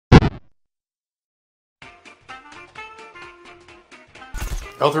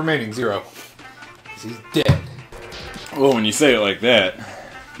Health remaining, 0. He's dead. Well, when you say it like that,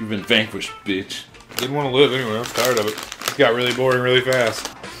 you've been vanquished, bitch. Didn't want to live anyway. I was tired of it. It got really boring really fast.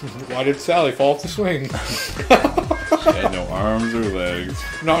 Why did Sally fall off the swing? She had no arms or legs.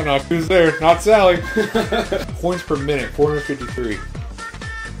 Knock knock. Who's there? Not Sally. Coins per minute, 453.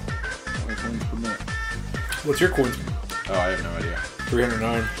 How many coins per minute? What's your coins? Oh, I have no idea.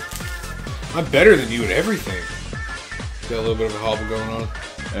 309. I'm better than you at everything. Got a little bit of a hobble going on.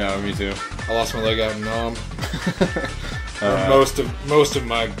 Yeah, me too. I lost my leg out in Nam. Most of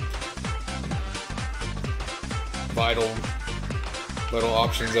my vital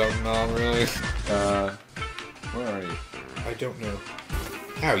options out in Nam, really. Where are you? I don't know.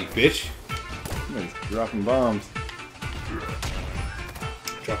 How, you bitch? Somebody's dropping bombs.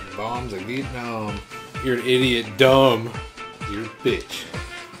 Dropping bombs like Vietnam. You're an idiot, dumb. You're a bitch.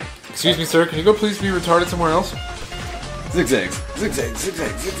 Excuse me, sir. Can you go please be retarded somewhere else? Zigzags, zigzag,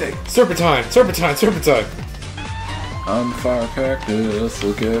 zigzag, zigzag. Serpentine, serpentine, serpentine. I'm a fire cactus,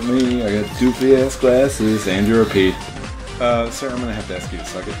 look at me. I got doofy ass glasses and you're a pea. Sir, I'm gonna have to ask you to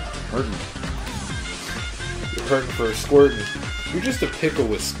suck it. Hurting. You're hurting for squirting. You're just a pickle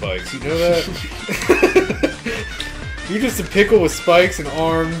with spikes, you know that? You're just a pickle with spikes and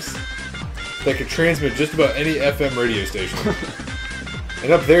arms that can transmit just about any FM radio station.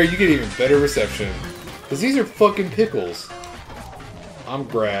 And up there, you get even better reception. Because these are fucking pickles. I'm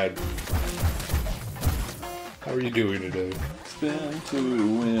Brad. How are you doing today? Spin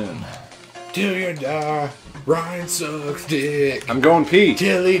to win. Till you die, Ryan sucks dick. I'm going pee.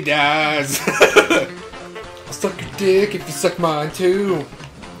 Till he dies. I'll suck your dick if you suck mine too.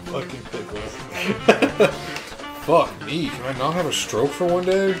 Fucking pickles. Fuck me. Can I not have a stroke for one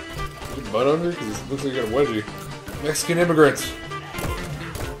day? Get your butt under? Because it looks like you got a wedgie. Mexican immigrants.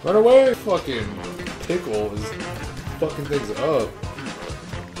 Run away! Fucking pickle is fucking things up.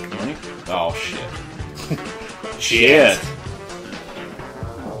 Money? Oh, shit. Shit.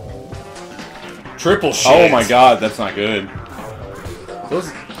 Triple shit. Oh my god, that's not good.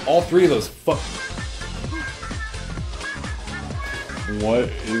 Those, all three of those fuck. What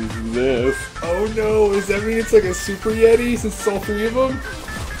is this? Oh no, does that mean it's like a super yeti since it's all three of them?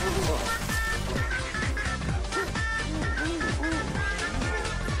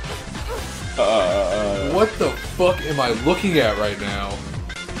 What the fuck am I looking at right now?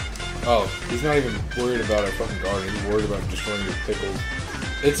 Oh, he's not even worried about our fucking garden. He's worried about destroying your pickles.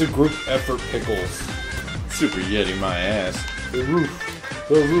 It's a group effort, pickles. Super Yeti my ass. The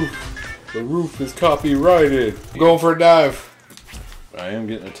roof is copyrighted. I'm going for a dive. I am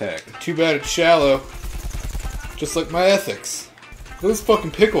getting attacked. Too bad it's shallow. Just like my ethics. Look at this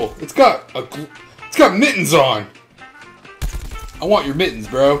fucking pickle. It's got mittens on. I want your mittens,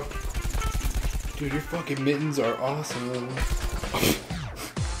 bro. Dude, your fucking mittens are awesome.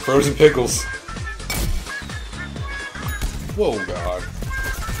 Frozen pickles. Whoa, God.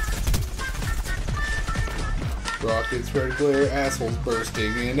 Rockets, red glare, assholes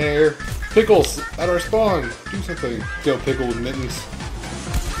bursting in air. Pickles at our spawn. Do something. Go pickle with mittens.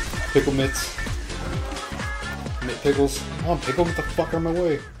 Pickle mitts. Mitt pickles. Come on, pickle, get the fuck out of my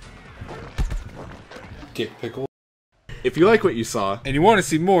way. Dick pickle. If you like what you saw, And you want to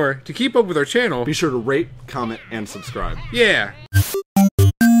see more, to keep up with our channel, be sure to rate, comment, and subscribe. yeah.